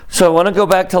So I want to go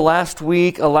back to last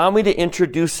week. Allow me to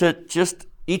introduce it. Just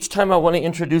each time I want to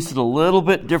introduce it a little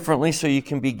bit differently so you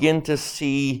can begin to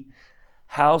see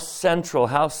how central,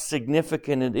 how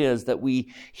significant it is that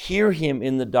we hear him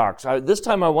in the dark. So this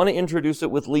time I want to introduce it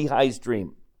with Lehi's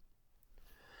dream.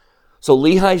 So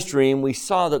Lehi's dream, we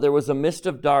saw that there was a mist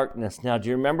of darkness. Now, do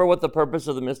you remember what the purpose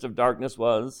of the mist of darkness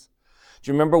was?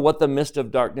 Do you remember what the mist of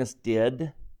darkness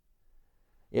did?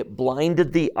 It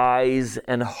blinded the eyes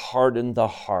and hardened the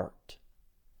heart.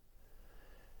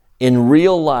 In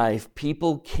real life,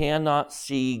 people cannot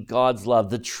see God's love.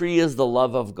 The tree is the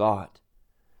love of God.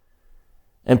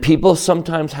 And people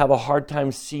sometimes have a hard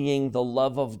time seeing the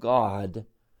love of God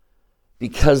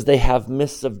because they have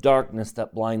mists of darkness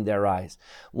that blind their eyes.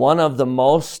 One of the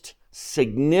most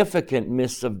significant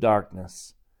mists of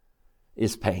darkness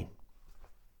is pain.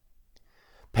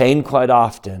 Pain quite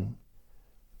often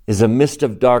is a mist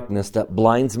of darkness that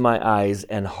blinds my eyes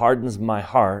and hardens my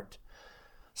heart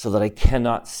so that I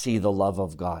cannot see the love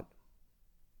of God.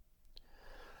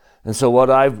 And so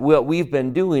what we've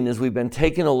been doing is we've been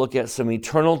taking a look at some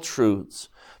eternal truths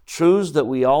that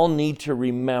we all need to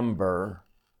remember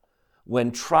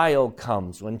when trial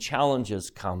comes, when challenges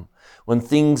come, when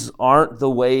things aren't the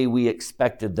way we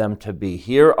expected them to be.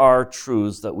 Here are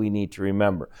truths that we need to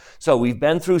remember. So we've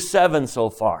been through 7 so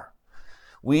far.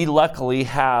 We luckily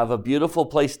have a beautiful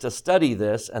place to study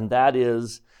this, and that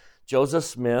is Joseph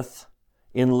Smith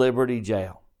in Liberty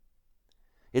Jail.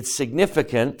 It's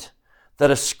significant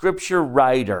that a scripture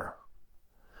writer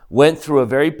went through a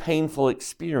very painful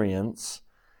experience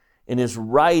and is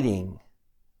writing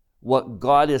what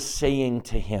God is saying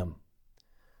to him.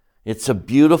 It's a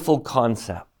beautiful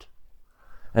concept.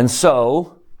 And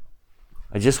so,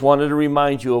 I just wanted to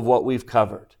remind you of what we've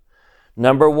covered.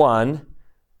 Number 1,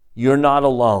 you're not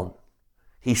alone.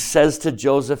 He says to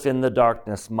Joseph in the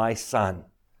darkness, my son.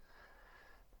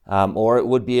 Or it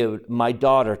would be my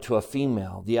daughter to a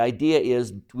female. The idea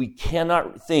is we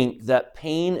cannot think that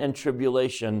pain and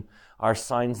tribulation are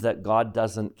signs that God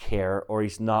doesn't care or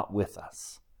he's not with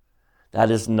us.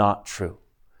 That is not true.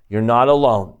 You're not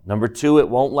alone. Number 2, it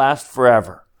won't last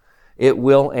forever. It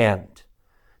will end.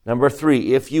 Number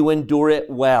 3, if you endure it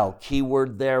well,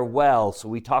 keyword there, well. So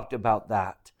we talked about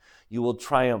that. You will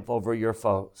triumph over your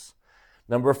foes.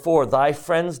 Number 4, thy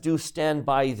friends do stand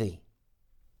by thee.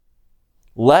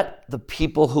 Let the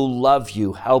people who love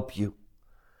you help you.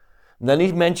 And then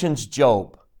he mentions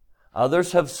Job.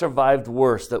 Others have survived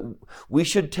worse, that we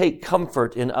should take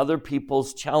comfort in other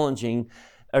people's challenges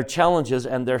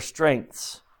and their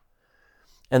strengths.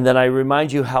 And then I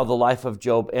remind you how the life of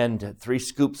Job ended. 3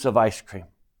 scoops of ice cream.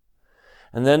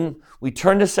 And then we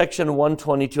turn to section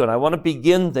 122, and I want to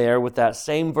begin there with that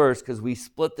same verse because we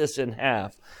split this in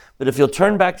half. But if you'll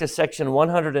turn back to section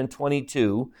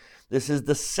 122, this is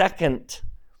the second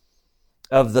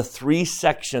of the 3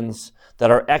 sections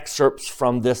that are excerpts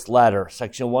from this letter.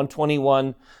 Section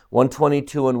 121,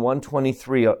 122, and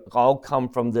 123 all come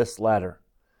from this letter.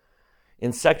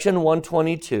 In section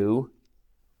 122,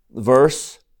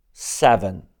 verse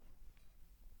 7.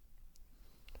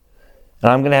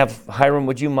 And I'm going to have, Hiram,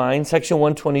 would you mind? Section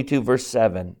 122, verse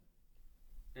 7.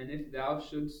 And if thou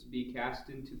shouldst be cast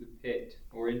into the pit,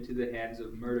 or into the hands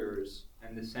of murderers,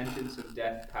 and the sentence of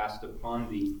death passed upon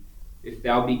thee, if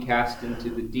thou be cast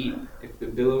into the deep, if the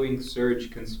billowing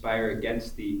surge conspire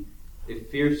against thee,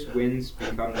 if fierce winds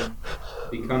become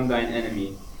thine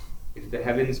enemy, if the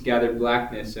heavens gather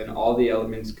blackness, and all the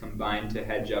elements combine to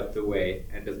hedge up the way,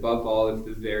 and above all, if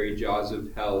the very jaws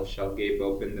of hell shall gape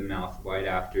open the mouth wide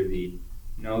after thee,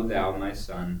 know thou, my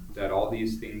son, that all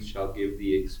these things shall give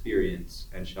thee experience,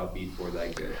 and shall be for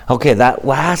thy good. Okay, that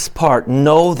last part,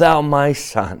 know thou, my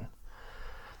son,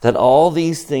 that all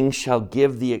these things shall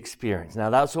give thee experience.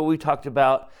 Now, that's what we talked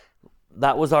about.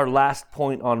 That was our last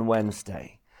point on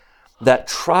Wednesday. That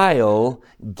trial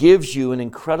gives you an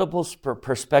incredible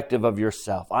perspective of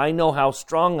yourself. I know how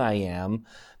strong I am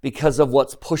because of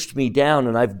what's pushed me down,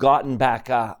 and I've gotten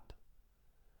back up.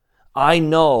 I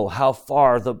know how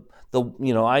far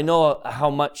I know how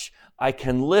much I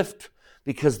can lift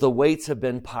because the weights have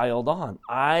been piled on.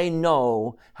 I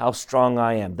know how strong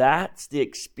I am. That's the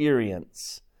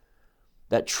experience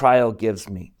that trial gives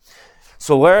me.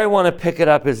 So where I want to pick it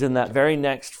up is in that very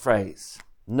next phrase.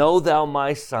 Know thou,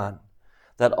 my son,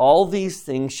 that all these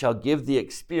things shall give thee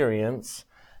experience.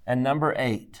 And number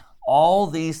 8, all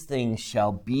these things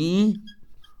shall be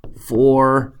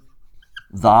for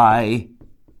thy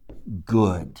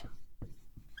good.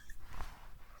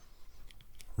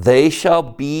 They shall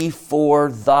be for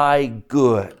thy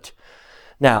good.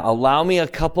 Now, allow me a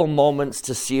couple moments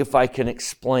to see if I can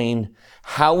explain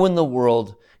how in the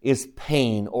world is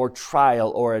pain or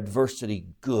trial or adversity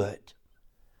good?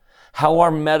 How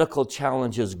are medical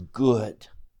challenges good?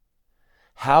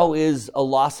 How is a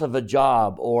loss of a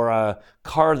job or a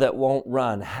car that won't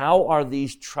run? How are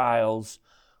these trials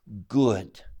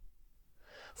good?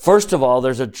 First of all,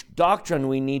 there's a doctrine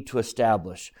we need to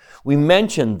establish. We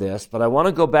mentioned this, but I want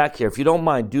to go back here. If you don't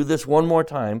mind, do this one more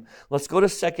time. Let's go to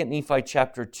 2 Nephi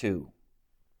chapter 2.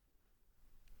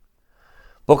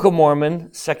 Book of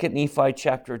Mormon, 2 Nephi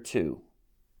chapter 2.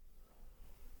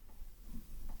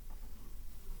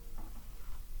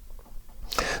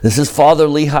 This is Father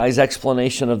Lehi's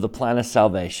explanation of the plan of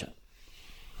salvation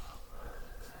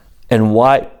and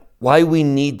why we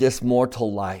need this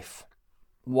mortal life.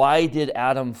 Why did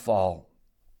Adam fall?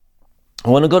 I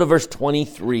want to go to verse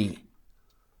 23.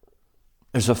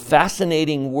 There's a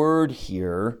fascinating word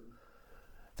here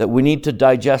that we need to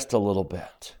digest a little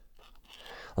bit.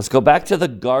 Let's go back to the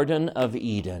Garden of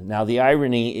Eden. Now, the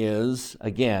irony is,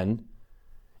 again,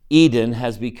 Eden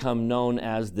has become known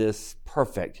as this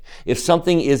perfect. If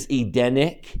something is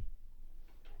Edenic,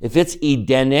 if it's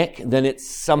Edenic, then it's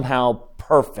somehow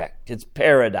perfect. It's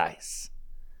paradise.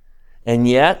 And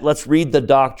yet, let's read the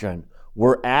doctrine.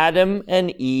 Were Adam and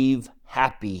Eve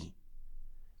happy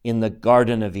in the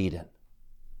Garden of Eden?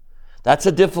 That's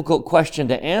a difficult question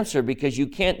to answer because you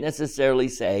can't necessarily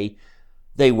say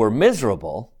they were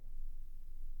miserable.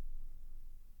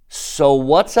 So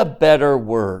what's a better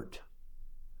word?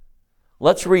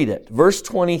 Let's read it. Verse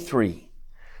 23.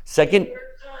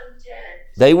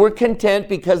 They were content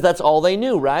because that's all they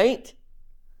knew, right?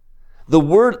 The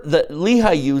word that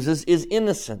Lehi uses is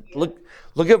innocent. Look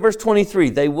at verse 23.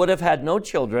 They would have had no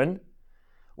children,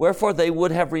 wherefore they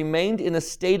would have remained in a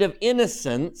state of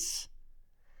innocence,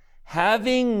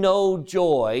 having no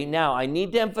joy. Now, I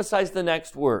need to emphasize the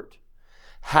next word.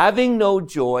 Having no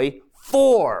joy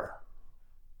for.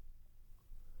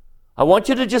 I want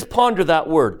you to just ponder that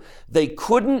word. They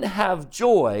couldn't have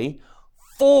joy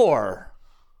for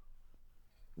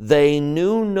they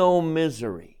knew no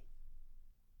misery.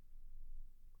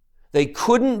 They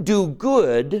couldn't do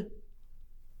good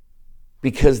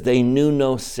because they knew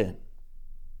no sin.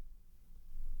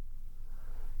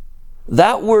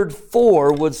 That word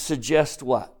for would suggest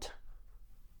what?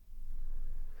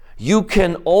 You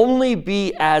can only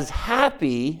be as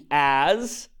happy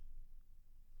as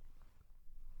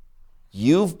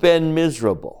you've been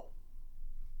miserable.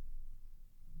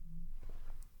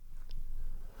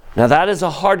 Now that is a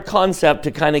hard concept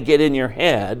to kind of get in your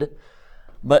head,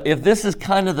 but if this is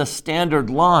kind of the standard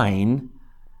line,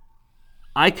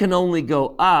 I can only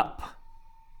go up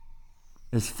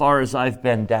as far as I've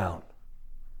been down.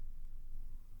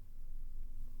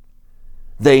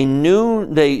 They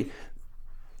knew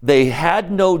they had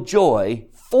no joy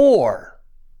for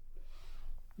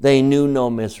they knew no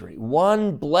misery.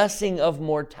 One blessing of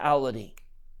mortality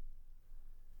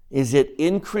is it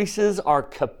increases our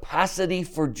capacity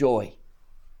for joy.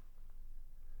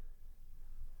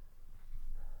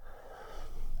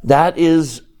 That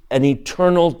is an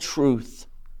eternal truth.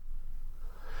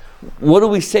 What do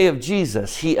we say of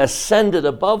Jesus? He ascended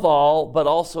above all, but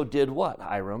also did what,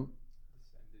 Hiram?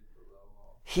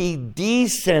 He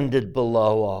descended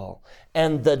below all.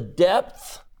 And the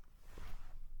depth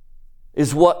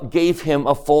is what gave him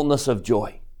a fullness of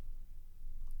joy.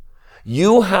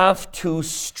 You have to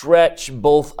stretch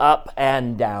both up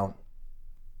and down.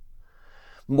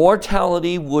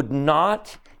 Mortality would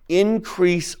not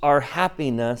increase our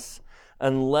happiness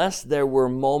unless there were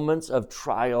moments of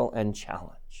trial and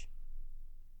challenge.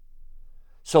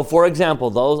 So, for example,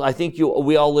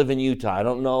 we all live in Utah. I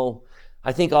don't know.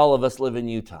 I think all of us live in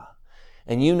Utah.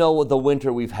 And you know what the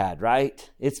winter we've had, right?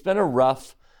 It's been a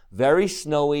rough, very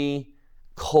snowy,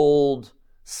 cold,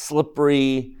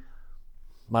 slippery.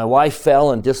 My wife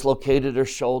fell and dislocated her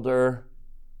shoulder.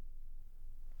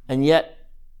 And yet,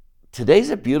 today's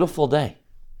a beautiful day.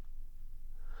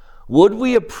 Would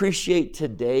we appreciate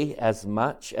today as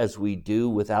much as we do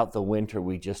without the winter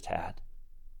we just had?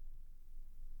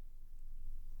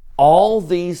 All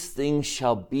these things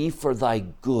shall be for thy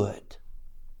good.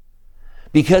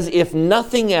 Because if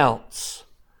nothing else,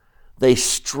 they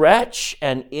stretch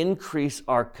and increase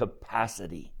our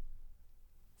capacity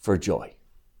for joy.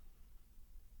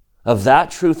 Of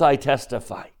that truth I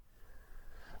testify,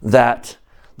 that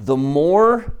the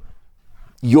more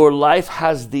your life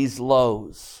has these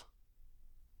lows,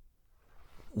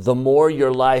 the more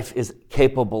your life is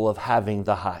capable of having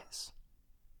the highs.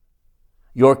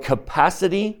 Your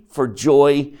capacity for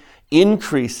joy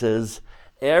increases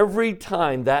every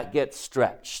time that gets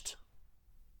stretched.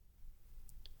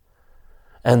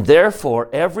 And therefore,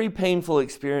 every painful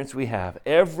experience we have,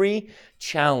 every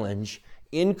challenge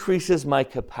increases my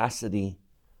capacity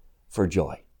for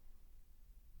joy.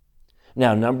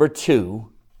 Now, number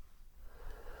 2,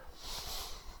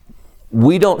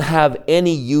 we don't have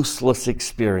any useless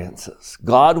experiences.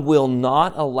 God will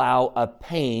not allow a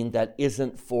pain that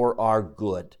isn't for our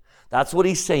good. That's what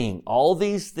he's saying. All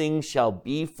these things shall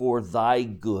be for thy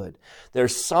good.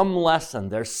 There's some lesson.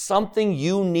 There's something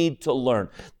you need to learn.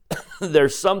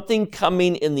 There's something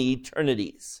coming in the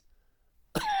eternities.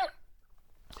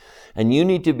 And you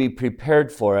need to be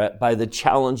prepared for it by the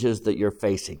challenges that you're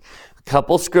facing. A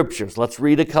couple scriptures. Let's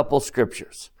read a couple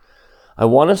scriptures. I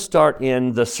want to start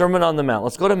in the Sermon on the Mount.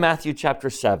 Let's go to Matthew chapter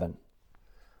 7.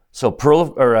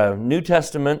 So New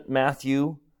Testament,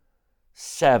 Matthew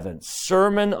 7.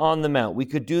 Sermon on the Mount. We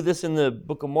could do this in the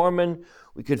Book of Mormon.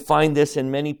 We could find this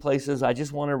in many places. I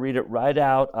just want to read it right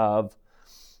out of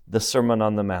the Sermon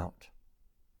on the Mount.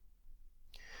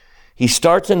 He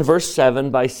starts in verse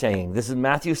 7 by saying, this is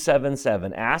Matthew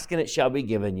 7:7. Ask and it shall be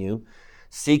given you.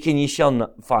 Seek and ye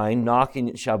shall find. Knock and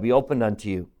it shall be opened unto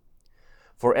you.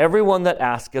 For everyone that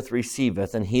asketh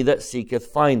receiveth, and he that seeketh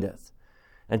findeth.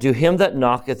 And to him that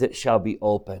knocketh it shall be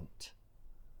opened.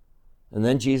 And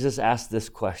then Jesus asked this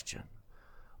question.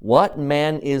 What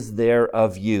man is there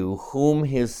of you whom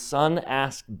his son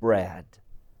ask bread?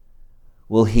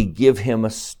 Will he give him a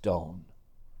stone?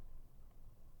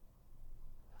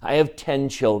 I have 10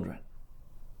 children.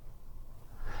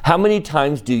 How many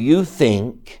times do you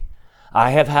think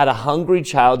I have had a hungry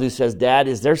child who says, Dad,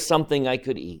 is there something I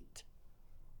could eat?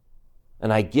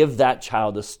 And I give that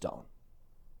child a stone.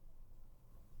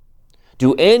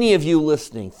 Do any of you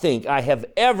listening think I have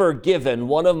ever given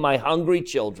one of my hungry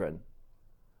children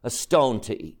a stone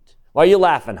to eat? Why are you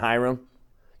laughing, Hiram?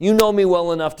 You know me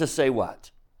well enough to say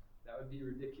what? That would be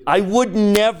ridiculous. I would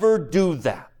never do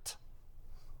that.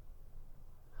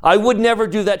 I would never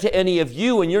do that to any of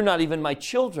you, and you're not even my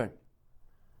children.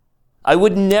 I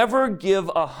would never give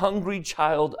a hungry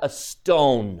child a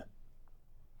stone.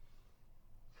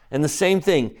 And the same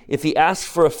thing, if he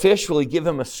asks for a fish, will he give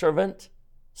him a serpent?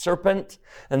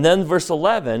 And then verse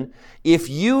 11, if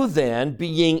you then,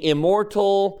 being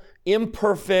immortal,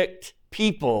 imperfect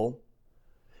people,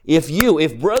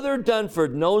 if Brother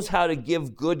Dunford knows how to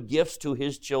give good gifts to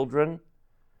his children,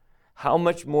 how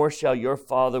much more shall your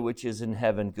Father which is in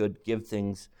heaven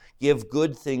give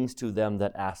good things to them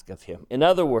that ask of him? In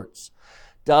other words,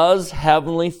 does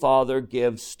Heavenly Father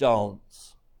give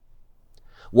stones?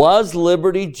 Was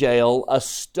Liberty Jail a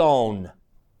stone?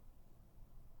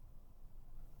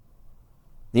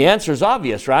 The answer is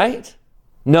obvious, right?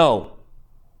 No.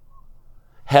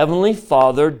 Heavenly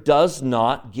Father does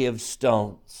not give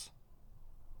stones.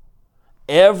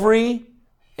 Every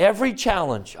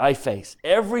challenge I face,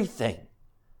 everything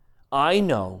I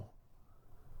know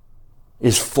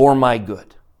is for my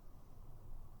good.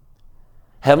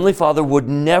 Heavenly Father would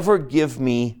never give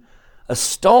me a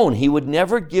stone. He would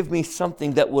never give me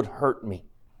something that would hurt me.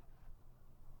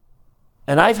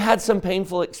 And I've had some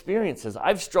painful experiences.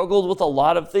 I've struggled with a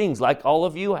lot of things like all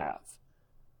of you have.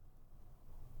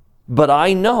 But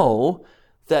I know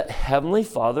that Heavenly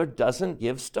Father doesn't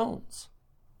give stones.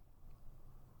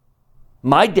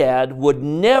 My dad would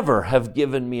never have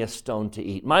given me a stone to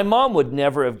eat. My mom would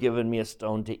never have given me a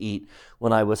stone to eat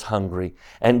when I was hungry.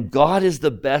 And God is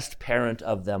the best parent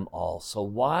of them all. So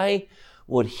why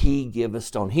would he give a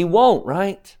stone? He won't,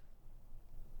 right?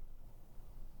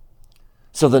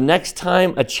 So the next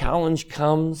time a challenge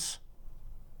comes,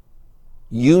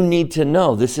 you need to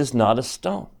know this is not a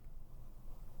stone.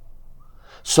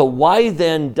 So why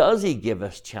then does he give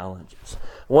us challenges?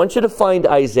 I want you to find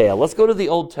Isaiah. Let's go to the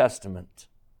Old Testament.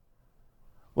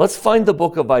 Let's find the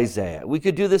book of Isaiah. We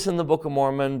could do this in the Book of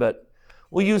Mormon, but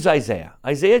we'll use Isaiah.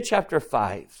 Isaiah chapter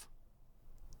 5.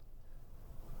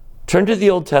 Turn to the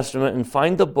Old Testament and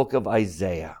find the book of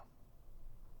Isaiah.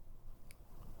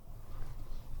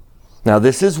 Now,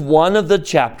 this is one of the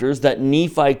chapters that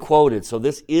Nephi quoted, so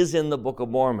this is in the Book of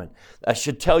Mormon. That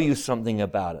should tell you something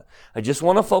about it. I just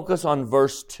want to focus on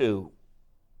verse 2.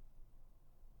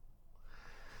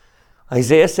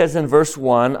 Isaiah says in verse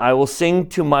 1, I will sing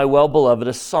to my well-beloved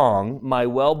a song. My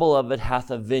well-beloved hath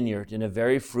a vineyard in a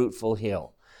very fruitful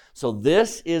hill. So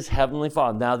this is Heavenly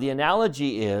Father. Now, the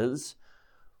analogy is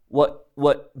what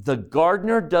the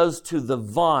gardener does to the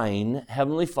vine,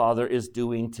 Heavenly Father is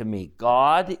doing to me.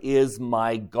 God is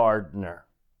my gardener.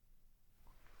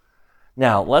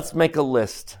 Now, let's make a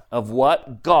list of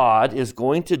what God is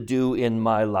going to do in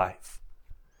my life.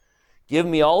 Give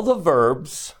me all the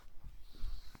verbs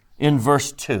in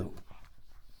verse 2.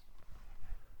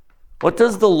 What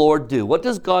does the Lord do? What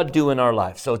does God do in our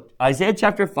life? So Isaiah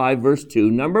chapter 5, verse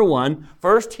 2, number 1,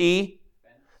 first he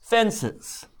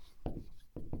fences.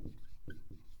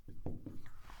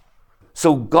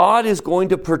 So God is going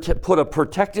to put a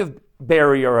protective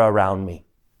barrier around me.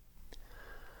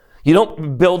 You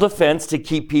don't build a fence to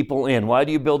keep people in. Why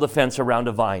do you build a fence around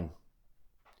a vine?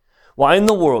 Why in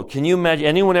the world? Can you imagine?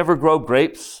 Anyone ever grow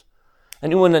grapes?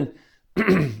 Anyone?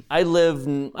 I live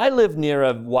near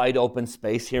a wide open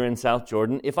space here in South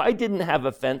Jordan. If I didn't have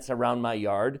a fence around my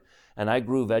yard and I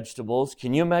grew vegetables,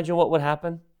 can you imagine what would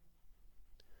happen?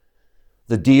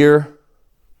 The deer.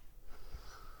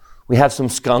 We have some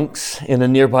skunks in a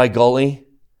nearby gully.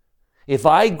 If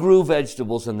I grew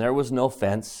vegetables and there was no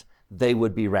fence, they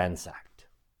would be ransacked.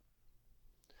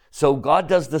 So God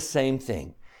does the same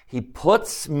thing. He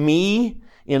puts me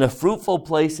in a fruitful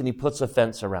place and he puts a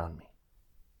fence around me.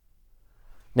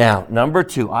 Now, number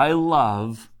 2, I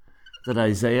love that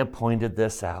Isaiah pointed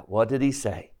this out. What did he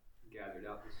say?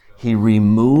 He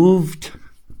removed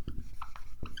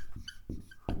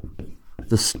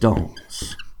the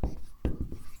stones.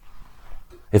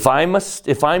 If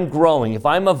I'm growing, if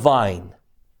I'm a vine,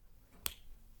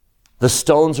 the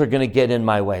stones are going to get in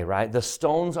my way, right? The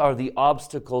stones are the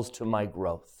obstacles to my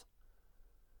growth.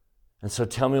 And so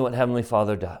tell me what Heavenly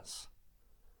Father does.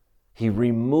 He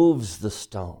removes the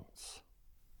stones.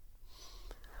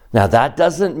 Now, that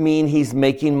doesn't mean he's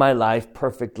making my life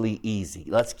perfectly easy.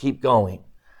 Let's keep going.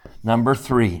 Number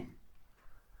 3.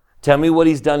 Tell me what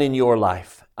he's done in your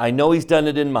life. I know he's done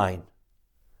it in mine.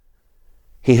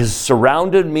 He has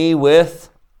surrounded me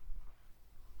with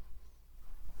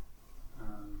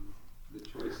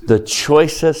the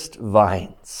choicest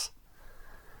vines.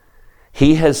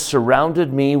 He has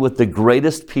surrounded me with the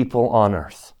greatest people on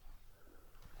earth.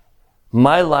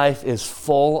 My life is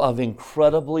full of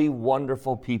incredibly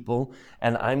wonderful people,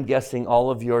 and I'm guessing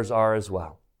all of yours are as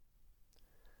well.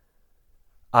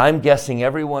 I'm guessing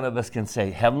every one of us can say,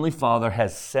 Heavenly Father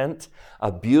has sent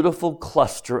a beautiful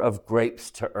cluster of grapes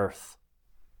to earth.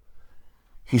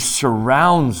 He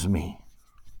surrounds me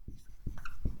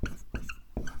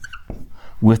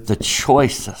with the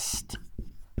choicest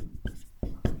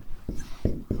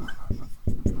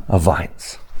of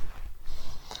vines.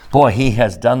 Boy, he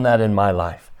has done that in my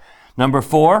life. Number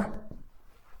 4.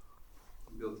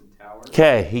 He built a tower.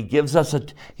 Okay,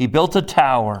 he built a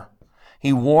tower.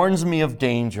 He warns me of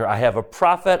danger. I have a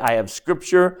prophet, I have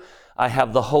scripture, I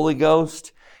have the Holy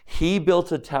Ghost. He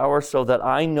built a tower so that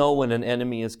I know when an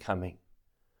enemy is coming.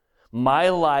 My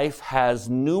life has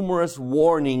numerous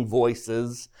warning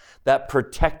voices that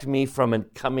protect me from a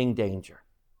coming danger.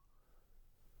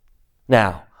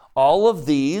 Now, all of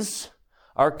these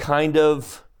are kind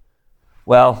of,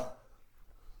 well,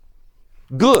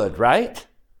 good, right?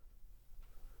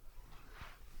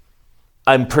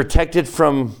 I'm protected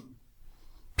from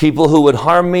people who would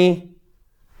harm me.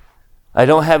 I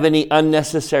don't have any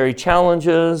unnecessary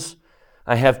challenges.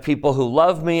 I have people who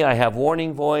love me. I have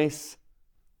warning voice.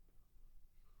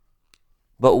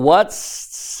 But what's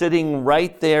sitting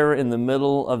right there in the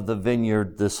middle of the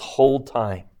vineyard this whole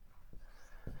time?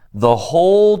 The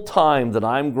whole time that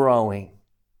I'm growing,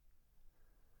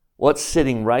 what's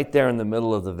sitting right there in the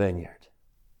middle of the vineyard?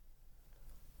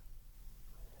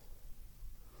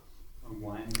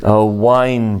 A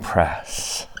wine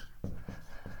press.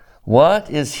 What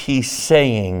is he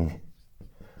saying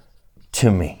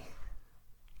to me?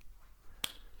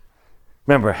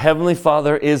 Remember, Heavenly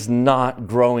Father is not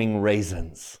growing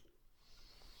raisins.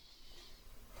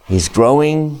 He's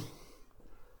growing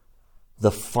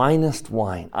the finest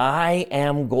wine. I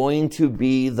am going to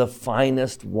be the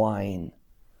finest wine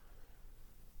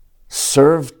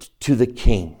served to the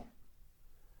king.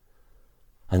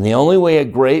 And the only way a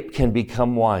grape can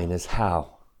become wine is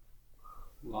how?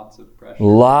 Lots of pressure.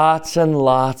 Lots and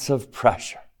lots of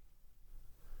pressure.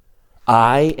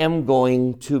 I am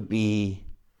going to be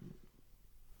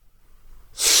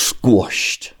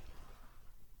squished.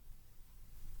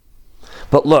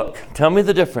 But look, tell me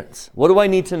the difference. What do I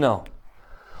need to know?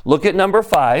 Look at number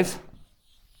 5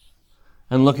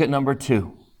 and look at number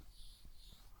 2.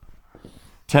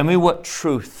 Tell me what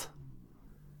truth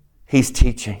he's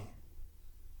teaching.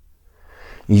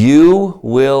 You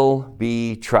will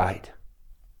be tried.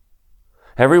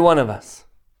 Every one of us.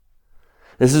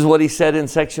 This is what he said in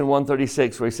section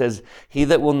 136, where he says, he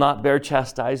that will not bear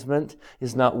chastisement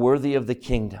is not worthy of the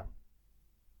kingdom.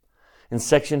 In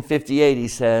section 58, he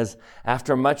says,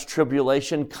 after much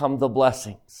tribulation come the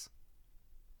blessings.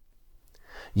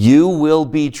 You will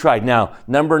be tried. Now,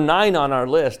 number 9 on our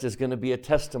list is going to be a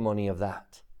testimony of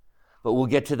that. But we'll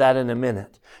get to that in a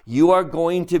minute. You are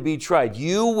going to be tried.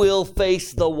 You will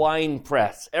face the wine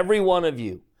press, every one of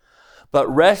you. But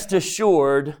rest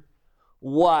assured,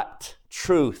 what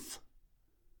truth?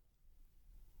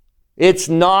 It's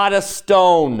not a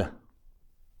stone.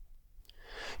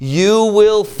 You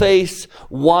will face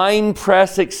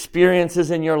winepress experiences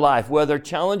in your life, whether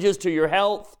challenges to your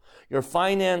health, your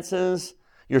finances,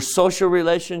 your social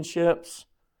relationships.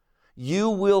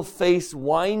 You will face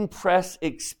winepress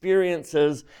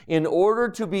experiences in order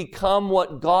to become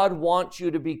what God wants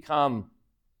you to become.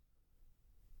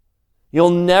 You'll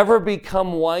never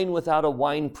become wine without a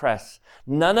wine press.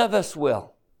 None of us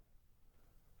will.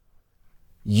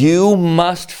 You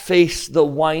must face the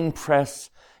wine press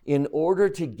in order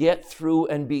to get through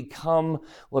and become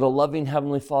what a loving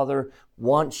Heavenly Father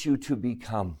wants you to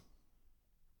become.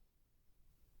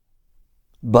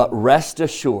 But rest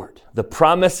assured, the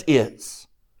promise is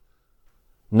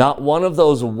not one of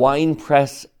those wine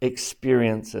press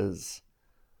experiences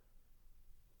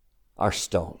are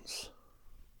stones.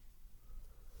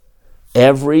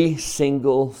 Every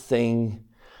single thing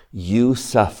you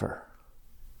suffer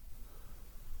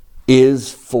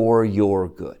is for your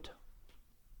good.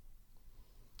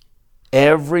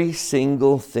 Every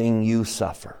single thing you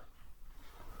suffer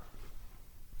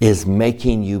is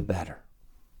making you better,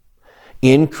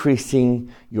 increasing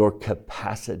your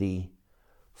capacity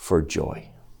for joy.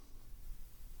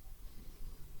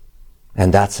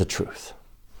 And that's the truth.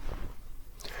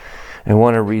 I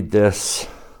want to read this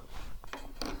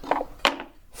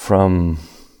from,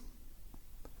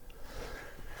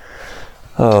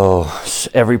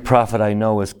 every prophet I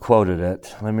know has quoted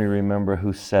it. Let me remember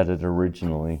who said it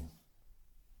originally.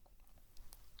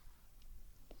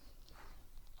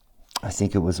 I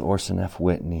think it was Orson F.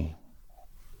 Whitney.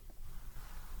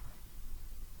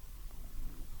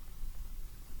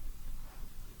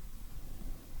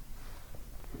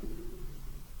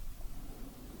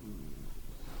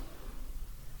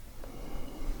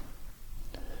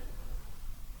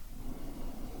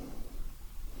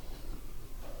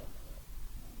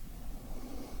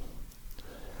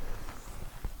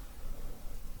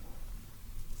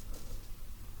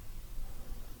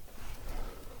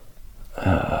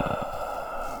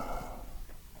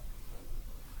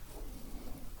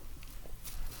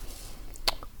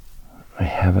 I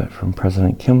have it from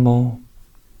President Kimball.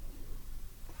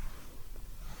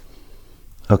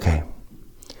 Okay.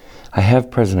 I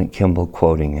have President Kimball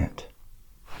quoting it.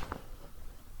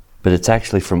 But it's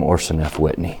actually from Orson F.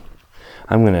 Whitney.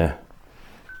 We're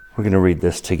going to read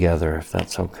this together, if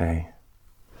that's okay.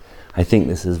 I think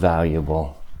this is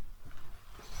valuable.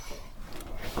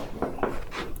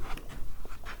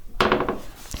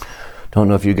 Don't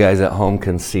know if you guys at home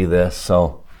can see this,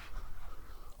 so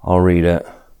I'll read it.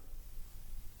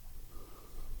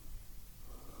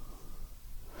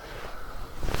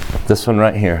 This one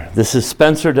right here. This is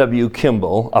Spencer W.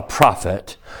 Kimball, a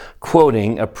prophet,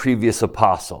 quoting a previous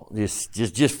apostle.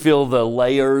 Just feel the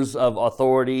layers of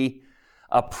authority.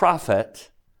 A prophet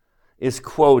is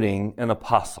quoting an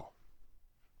apostle.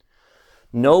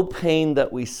 No pain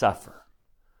that we suffer,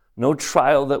 no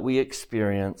trial that we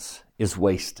experience is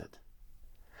wasted.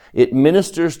 It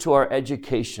ministers to our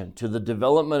education, to the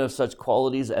development of such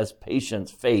qualities as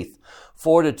patience, faith,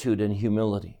 fortitude, and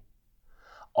humility.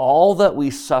 All that we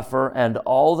suffer and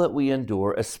all that we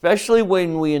endure, especially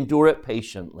when we endure it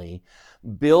patiently,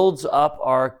 builds up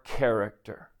our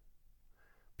character,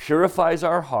 purifies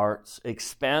our hearts,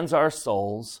 expands our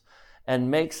souls,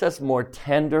 and makes us more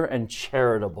tender and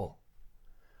charitable,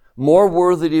 more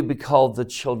worthy to be called the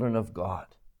children of God.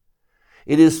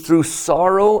 It is through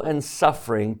sorrow and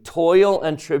suffering, toil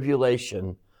and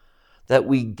tribulation, that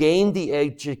we gain the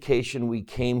education we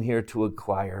came here to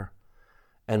acquire,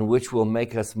 and which will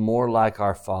make us more like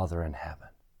our Father in heaven.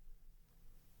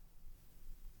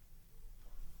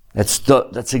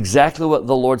 That's exactly what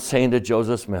the Lord's saying to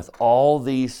Joseph Smith. All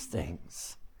these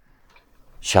things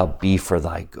shall be for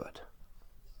thy good.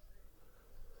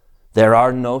 There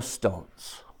are no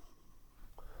stones.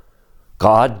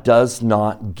 God does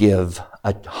not give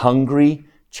a hungry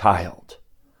child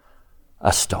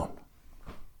a stone.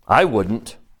 I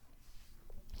wouldn't.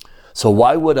 So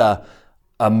why would a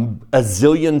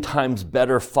zillion times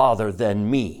better father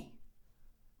than me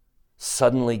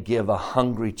suddenly give a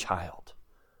hungry child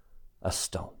a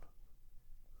stone?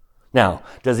 Now,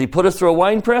 does he put us through a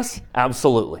wine press?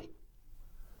 Absolutely.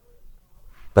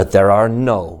 But there are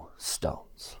no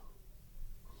stones.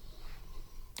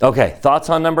 Okay, thoughts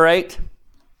on number 8?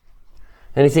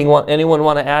 Anyone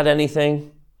want to add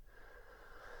anything?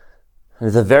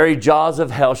 The very jaws of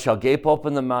hell shall gape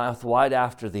open the mouth wide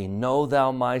after thee. Know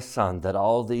thou, my son, that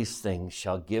all these things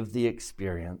shall give thee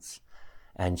experience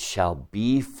and shall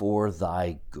be for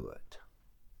thy good.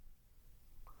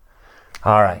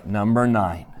 All right, number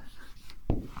 9.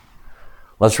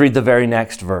 Let's read the very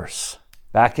next verse.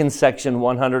 Back in section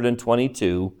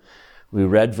 122, we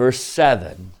read verse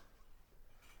 7.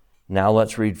 Now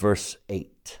let's read verse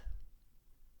 8.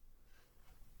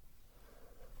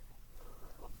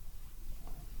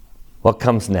 What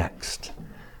comes next?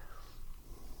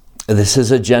 This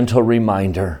is a gentle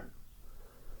reminder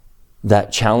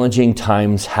that challenging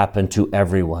times happen to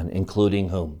everyone, including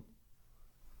whom?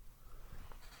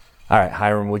 All right,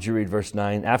 Hiram, would you read verse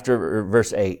 9? After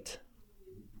verse 8.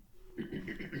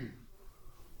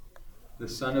 The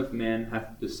Son of Man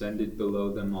hath descended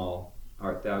below them all.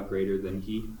 Art thou greater than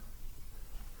he?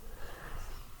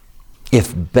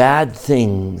 If bad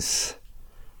things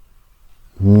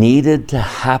needed to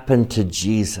happen to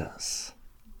Jesus,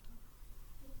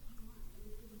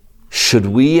 should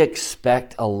we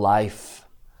expect a life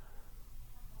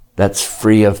that's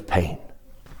free of pain?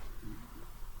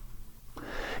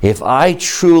 If I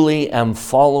truly am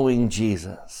following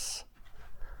Jesus,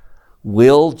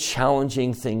 will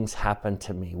challenging things happen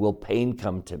to me? Will pain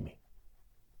come to me?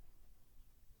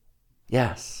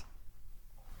 Yes.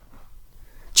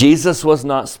 Jesus was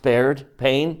not spared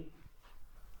pain.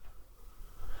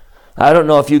 I don't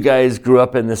know if you guys grew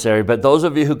up in this area, but those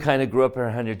of you who kind of grew up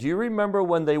around here, do you remember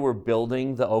when they were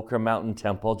building the Ochre Mountain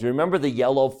Temple? Do you remember the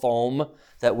yellow foam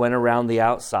that went around the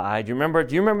outside? Do you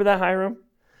remember that, Hiram?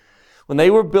 When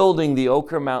they were building the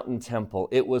Ochre Mountain Temple,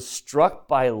 it was struck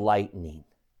by lightning.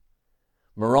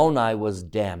 Moroni was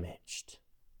damaged.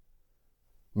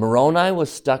 Moroni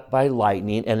was struck by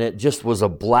lightning, and it just was a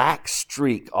black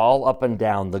streak all up and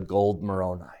down the gold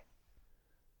Moroni.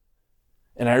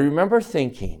 And I remember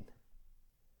thinking,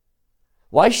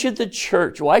 why should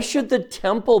the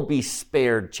temple be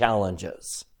spared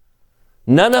challenges?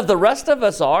 None of the rest of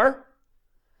us are.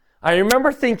 I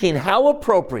remember thinking, how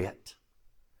appropriate.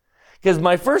 Because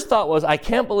my first thought was, I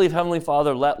can't believe Heavenly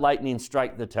Father let lightning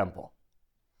strike the temple.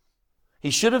 He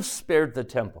should have spared the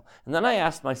temple. And then I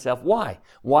asked myself, why?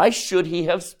 Why should he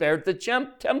have spared the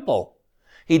temple?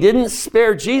 He didn't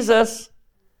spare Jesus.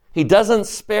 He doesn't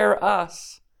spare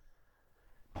us.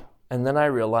 And then I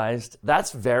realized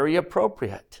that's very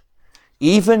appropriate.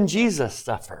 Even Jesus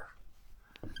suffered.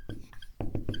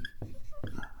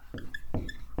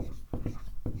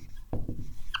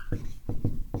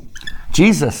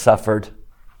 Jesus suffered.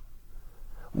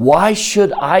 Why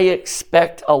should I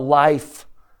expect a life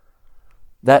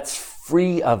that's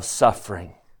free of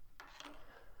suffering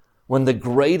when the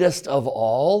greatest of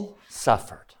all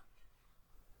suffered?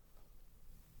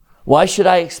 Why should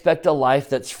I expect a life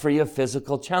that's free of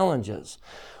physical challenges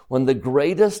when the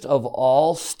greatest of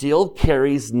all still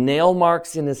carries nail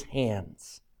marks in his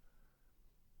hands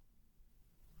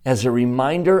as a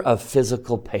reminder of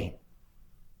physical pain?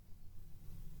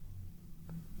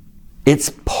 It's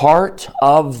part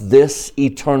of this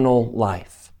eternal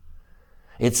life.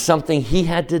 It's something he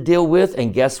had to deal with,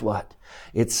 and guess what?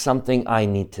 It's something I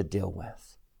need to deal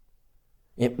with.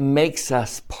 It makes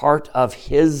us part of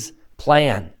his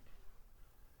plan.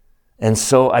 And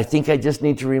so I think I just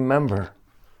need to remember,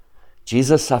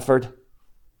 Jesus suffered.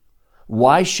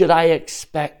 Why should I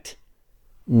expect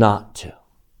not to?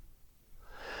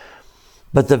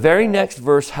 But the very next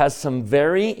verse has some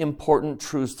very important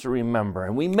truths to remember.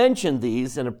 And we mentioned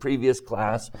these in a previous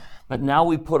class, but now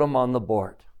we put them on the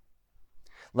board.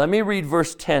 Let me read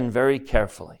verse 10 very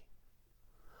carefully.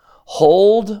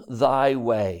 Hold thy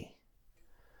way.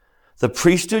 The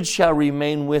priesthood shall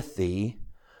remain with thee,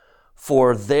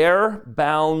 for their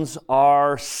bounds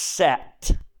are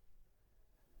set.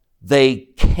 They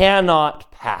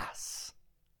cannot pass.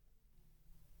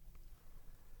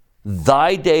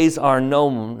 Thy days are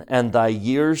known, and thy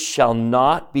years shall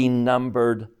not be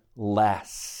numbered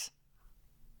less.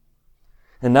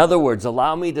 In other words,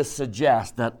 allow me to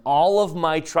suggest that all of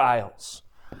my trials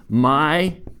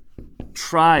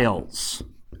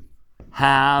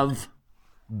have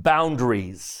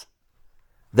boundaries.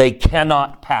 They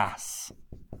cannot pass.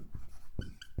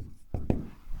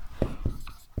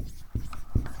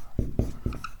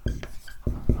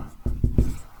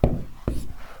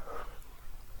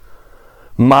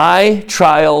 My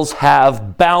trials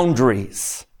have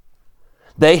boundaries.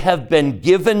 They have been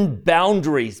given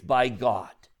boundaries by God.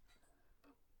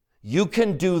 You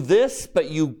can do this,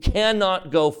 but you cannot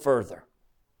go further.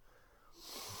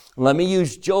 Let me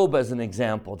use Job as an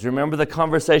example. Do you remember the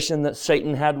conversation that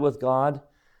Satan had with God?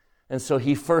 And so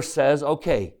he first says,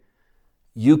 okay,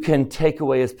 you can take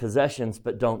away his possessions,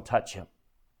 but don't touch him.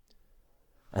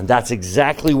 And that's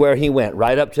exactly where he went,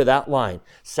 right up to that line.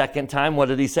 Second time, what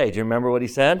did he say? Do you remember what he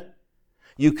said?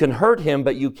 You can hurt him,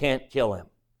 but you can't kill him.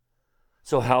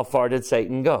 So how far did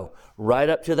Satan go? Right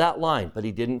up to that line, but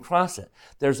he didn't cross it.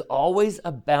 There's always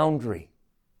a boundary.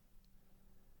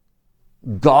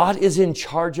 God is in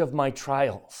charge of my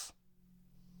trials.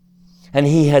 And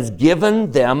he has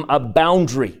given them a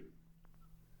boundary.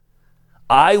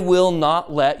 I will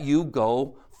not let you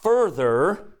go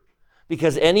further,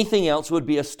 because anything else would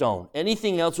be a stone.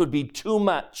 Anything else would be too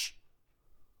much.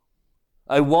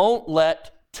 I won't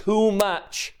let too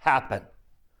much happen.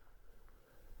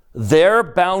 Their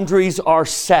boundaries are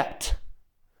set.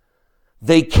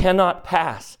 They cannot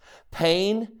pass.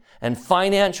 Pain and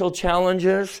financial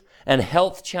challenges and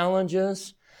health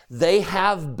challenges, they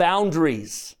have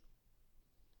boundaries.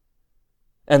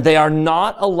 And they are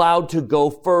not allowed to go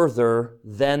further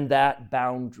than that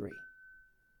boundary.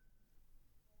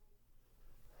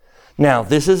 Now,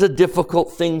 this is a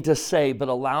difficult thing to say, but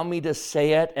allow me to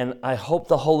say it, and I hope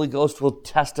the Holy Ghost will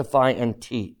testify and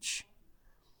teach.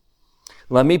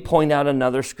 Let me point out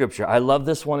another scripture. I love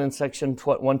this one in section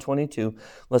 122.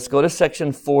 Let's go to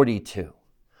section 42.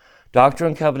 Doctrine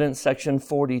and Covenants, section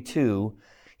 42.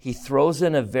 He throws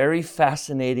in a very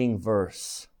fascinating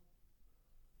verse.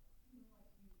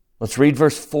 Let's read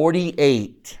verse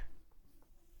 48.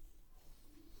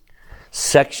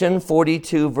 Section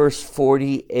 42, verse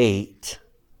 48.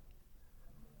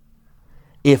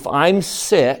 If I'm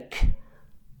sick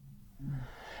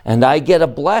and I get a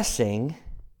blessing,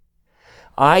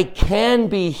 I can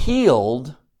be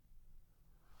healed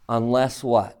unless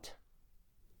what?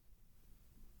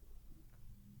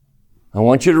 I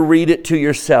want you to read it to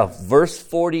yourself. Verse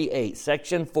 48,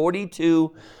 section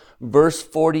 42, verse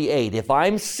 48. If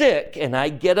I'm sick and I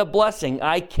get a blessing,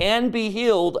 I can be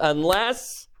healed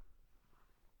unless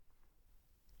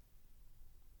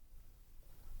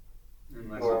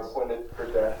you are appointed for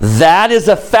death. That is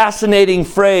a fascinating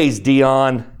phrase,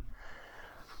 Dion.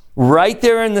 Right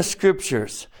there in the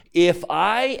scriptures. If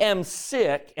I am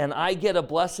sick and I get a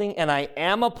blessing and I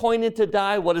am appointed to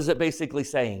die, what is it basically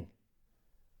saying?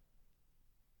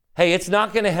 Hey, it's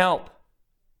not going to help.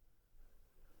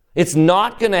 It's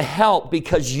not going to help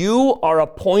because you are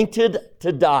appointed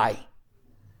to die.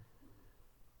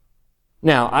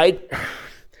 Now, I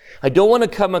don't want to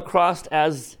come across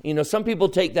as, some people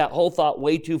take that whole thought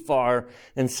way too far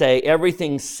and say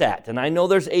everything's set. And I know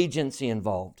there's agency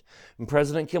involved. And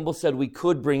President Kimball said we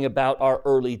could bring about our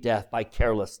early death by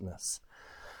carelessness.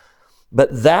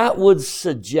 But that would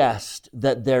suggest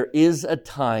that there is a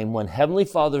time when Heavenly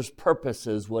Father's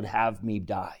purposes would have me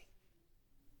die.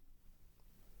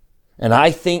 And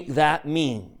I think that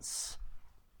means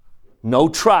no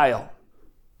trial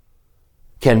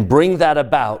can bring that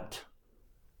about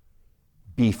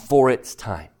before its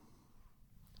time.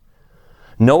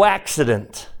 No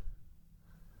accident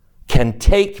can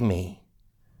take me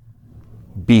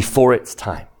before its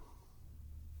time.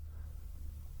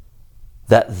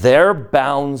 That their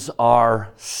bounds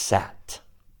are set.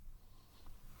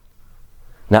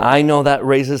 Now, I know that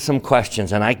raises some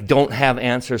questions, and I don't have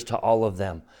answers to all of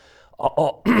them.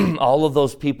 All of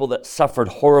those people that suffered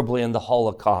horribly in the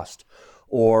Holocaust,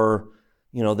 or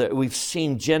that we've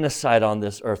seen genocide on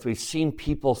this earth. We've seen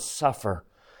people suffer.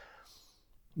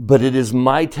 But it is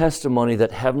my testimony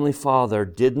that Heavenly Father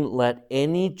didn't let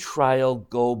any trial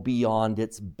go beyond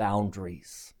its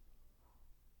boundaries.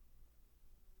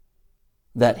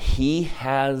 That He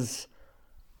has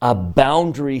a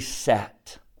boundary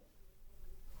set.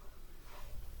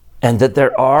 And that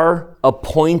there are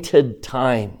appointed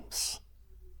times.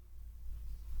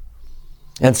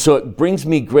 And so it brings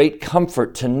me great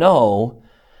comfort to know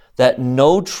that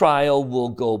no trial will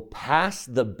go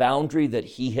past the boundary that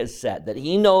He has set. That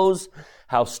He knows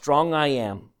how strong I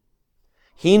am.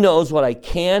 He knows what I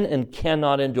can and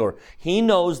cannot endure. He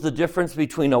knows the difference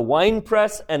between a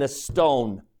winepress and a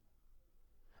stone.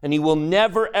 And He will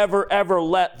never, ever, ever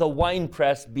let the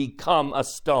winepress become a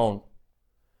stone.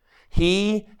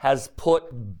 He has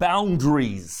put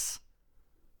boundaries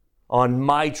on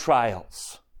my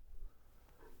trials,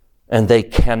 and they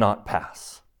cannot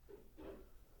pass.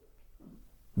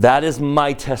 That is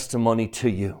my testimony to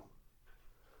you.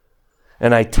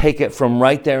 And I take it from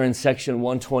right there in section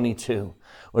 122,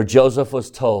 where Joseph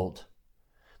was told,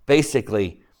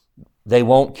 basically, they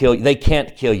won't kill you. They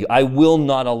can't kill you. I will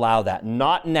not allow that.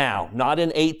 Not now. Not in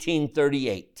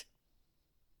 1838.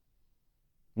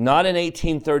 Not in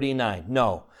 1839.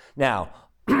 No. Now,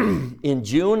 in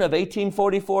June of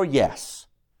 1844, yes.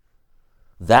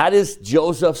 That is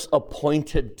Joseph's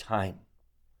appointed time.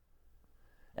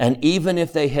 And even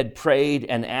if they had prayed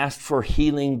and asked for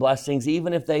healing blessings,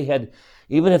 even if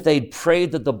they'd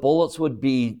prayed that the bullets would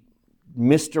be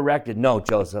misdirected, no,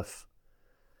 Joseph,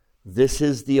 this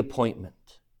is the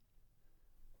appointment,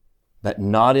 but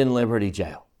not in Liberty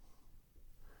Jail.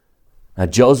 Now,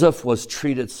 Joseph was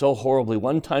treated so horribly.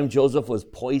 One time, Joseph was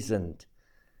poisoned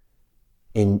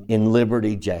in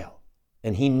Liberty Jail,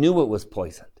 and he knew it was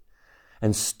poisoned.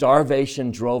 And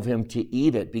starvation drove him to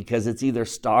eat it, because it's either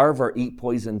starve or eat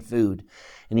poisoned food.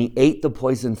 And he ate the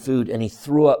poisoned food, and he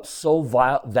threw up so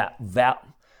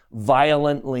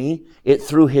violently, it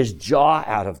threw his jaw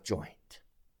out of joint.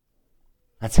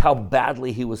 That's how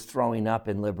badly he was throwing up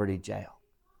in Liberty Jail.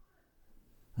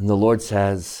 And the Lord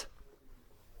says,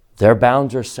 their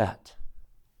bounds are set.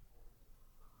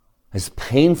 As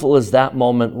painful as that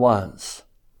moment was,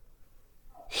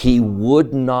 he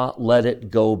would not let it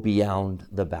go beyond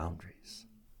the boundaries.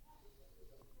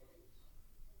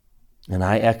 And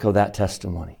I echo that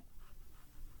testimony.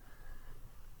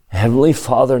 Heavenly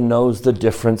Father knows the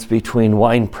difference between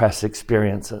wine press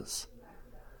experiences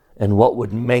and what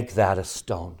would make that a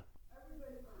stone.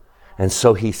 And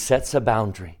so he sets a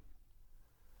boundary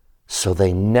so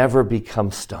they never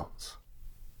become stones.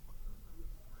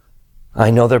 I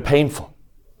know they're painful,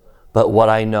 but what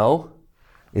I know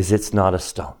is it's not a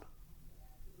stone.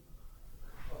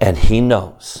 And he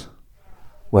knows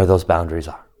where those boundaries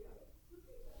are.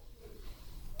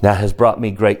 That has brought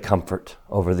me great comfort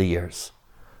over the years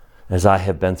as I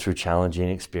have been through challenging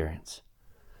experience.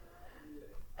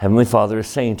 Heavenly Father is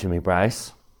saying to me,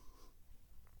 Bryce,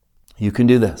 you can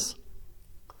do this.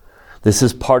 This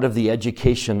is part of the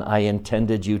education I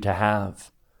intended you to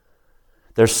have.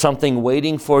 There's something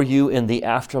waiting for you in the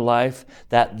afterlife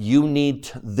that you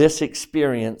need this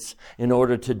experience in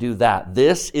order to do that.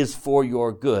 This is for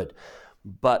your good,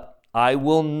 but I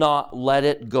will not let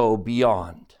it go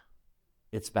beyond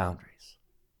its boundaries.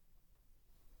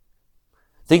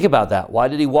 Think about that. Why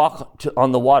did he walk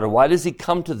on the water? Why does he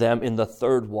come to them in the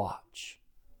third watch?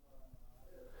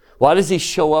 Why does he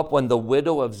show up when the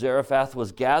widow of Zarephath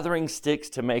was gathering sticks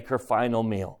to make her final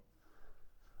meal?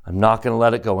 I'm not going to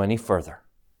let it go any further.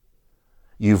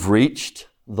 You've reached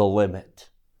the limit,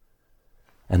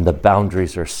 and the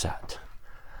boundaries are set.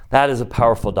 That is a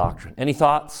powerful doctrine. Any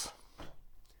thoughts?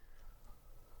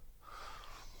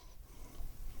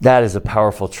 That is a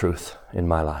powerful truth in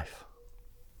my life.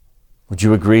 Would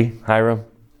you agree, Hiram?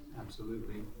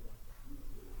 Absolutely.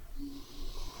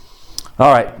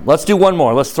 All right, let's do one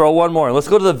more. Let's throw one more. Let's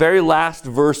go to the very last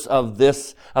verse of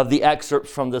the excerpts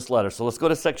from this letter. So let's go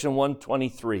to section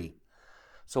 123.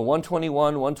 So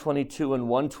 121, 122, and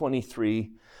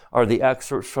 123 are the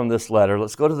excerpts from this letter.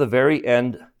 Let's go to the very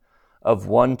end of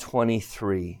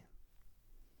 123.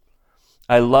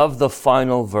 I love the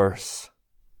final verse.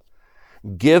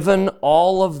 Given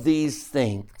all of these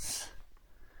things,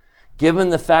 given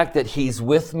the fact that he's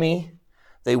with me,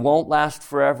 they won't last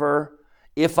forever.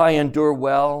 If I endure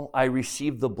well, I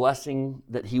receive the blessing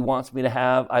that he wants me to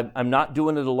have. I'm not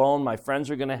doing it alone. My friends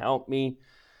are going to help me.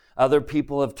 Other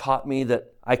people have taught me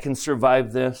that I can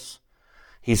survive this.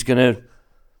 He's going to,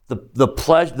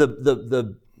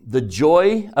 the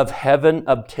joy of heaven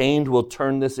obtained will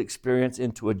turn this experience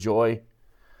into a joy.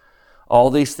 All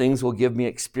these things will give me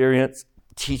experience,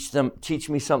 teach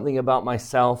me something about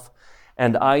myself,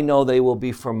 and I know they will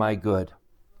be for my good.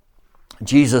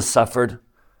 Jesus suffered.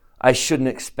 I shouldn't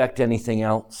expect anything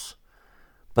else,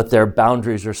 but their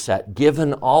boundaries are set.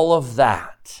 Given all of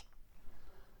that,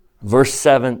 verse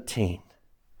 17.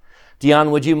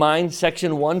 Dion, would you mind?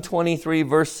 Section 123,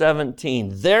 verse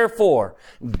 17. Therefore,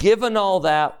 given all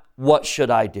that, what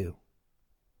should I do?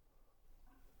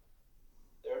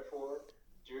 Therefore,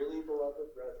 dearly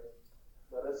beloved brethren,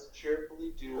 let us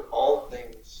cheerfully do all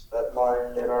things that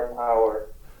lie in our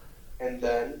power, and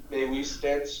then may we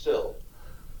stand still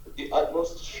with the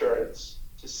utmost assurance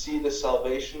to see the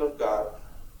salvation of God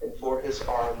and for his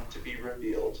arm to be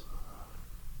revealed.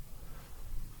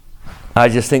 I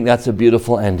just think that's a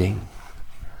beautiful ending.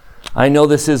 I know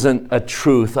this isn't a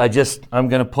truth. I'm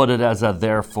going to put it as a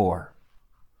therefore.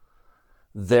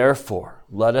 Therefore,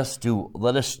 let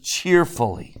us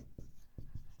cheerfully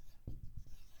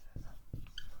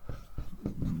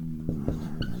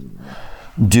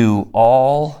do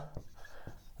all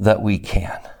that we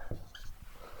can.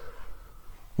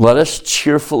 Let us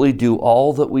cheerfully do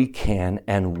all that we can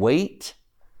and wait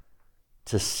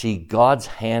to see God's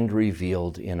hand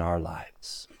revealed in our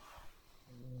lives.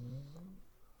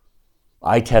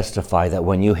 I testify that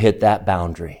when you hit that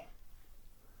boundary,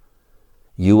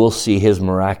 you will see his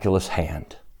miraculous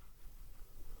hand.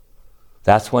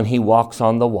 That's when he walks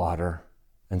on the water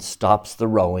and stops the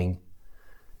rowing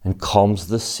and calms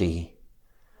the sea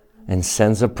and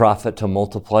sends a prophet to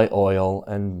multiply oil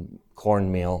and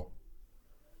cornmeal.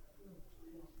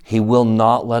 He will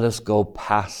not let us go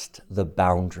past the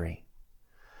boundary,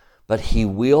 but he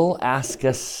will ask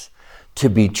us to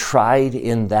be tried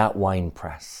in that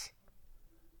winepress,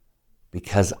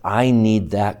 because I need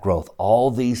that growth.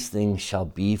 All these things shall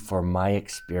be for my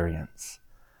experience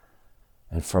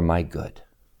and for my good.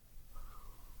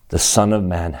 the Son of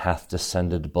Man hath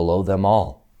descended below them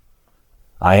all.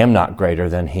 I am not greater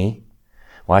than he.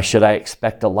 Why should I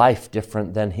expect a life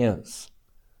different than his?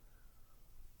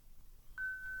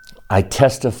 I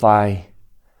testify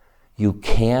you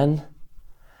can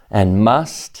and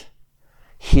must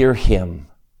hear him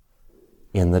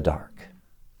in the dark.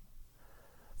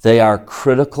 They are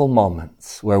critical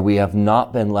moments where we have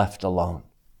not been left alone.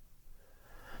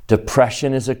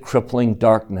 Depression is a crippling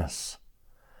darkness,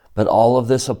 but all of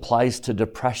this applies to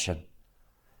depression,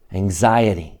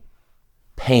 anxiety,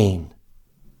 pain,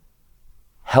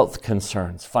 health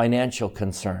concerns, financial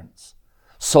concerns,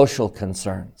 social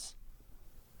concerns,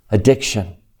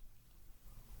 addiction.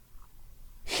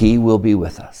 He will be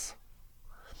with us.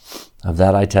 Of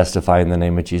that I testify in the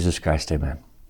name of Jesus Christ. Amen.